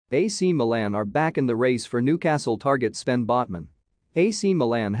AC Milan are back in the race for Newcastle target Sven Botman. AC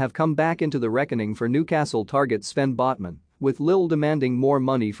Milan have come back into the reckoning for Newcastle target Sven Botman, with Lille demanding more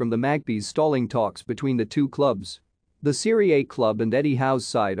money from the Magpies, stalling talks between the two clubs. The Serie A club and Eddie Howe's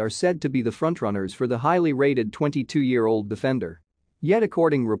side are said to be the frontrunners for the highly rated 22-year-old defender. Yet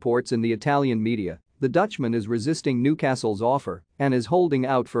according reports in the Italian media, the Dutchman is resisting Newcastle's offer and is holding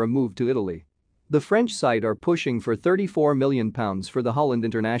out for a move to Italy. The French side are pushing for £34 million for the Holland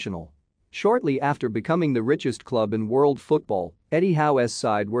international. Shortly after becoming the richest club in world football, Eddie Howe's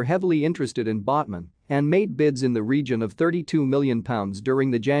side were heavily interested in Botman and made bids in the region of £32 million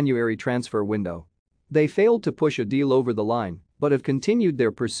during the January transfer window. They failed to push a deal over the line, but have continued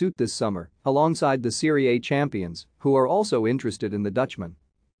their pursuit this summer alongside the Serie A champions, who are also interested in the Dutchman.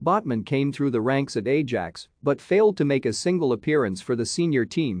 Botman came through the ranks at Ajax but failed to make a single appearance for the senior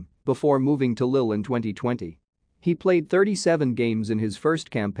team before moving to Lille in 2020. He played 37 games in his first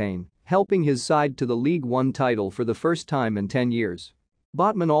campaign, helping his side to the League One title for the first time in 10 years.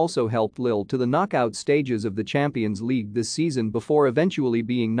 Botman also helped Lille to the knockout stages of the Champions League this season before eventually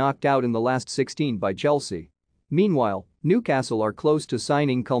being knocked out in the last 16 by Chelsea. Meanwhile, Newcastle are close to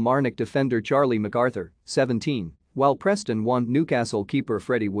signing Kilmarnock defender Charlie MacArthur, 17, while Preston want Newcastle keeper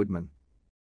Freddie Woodman.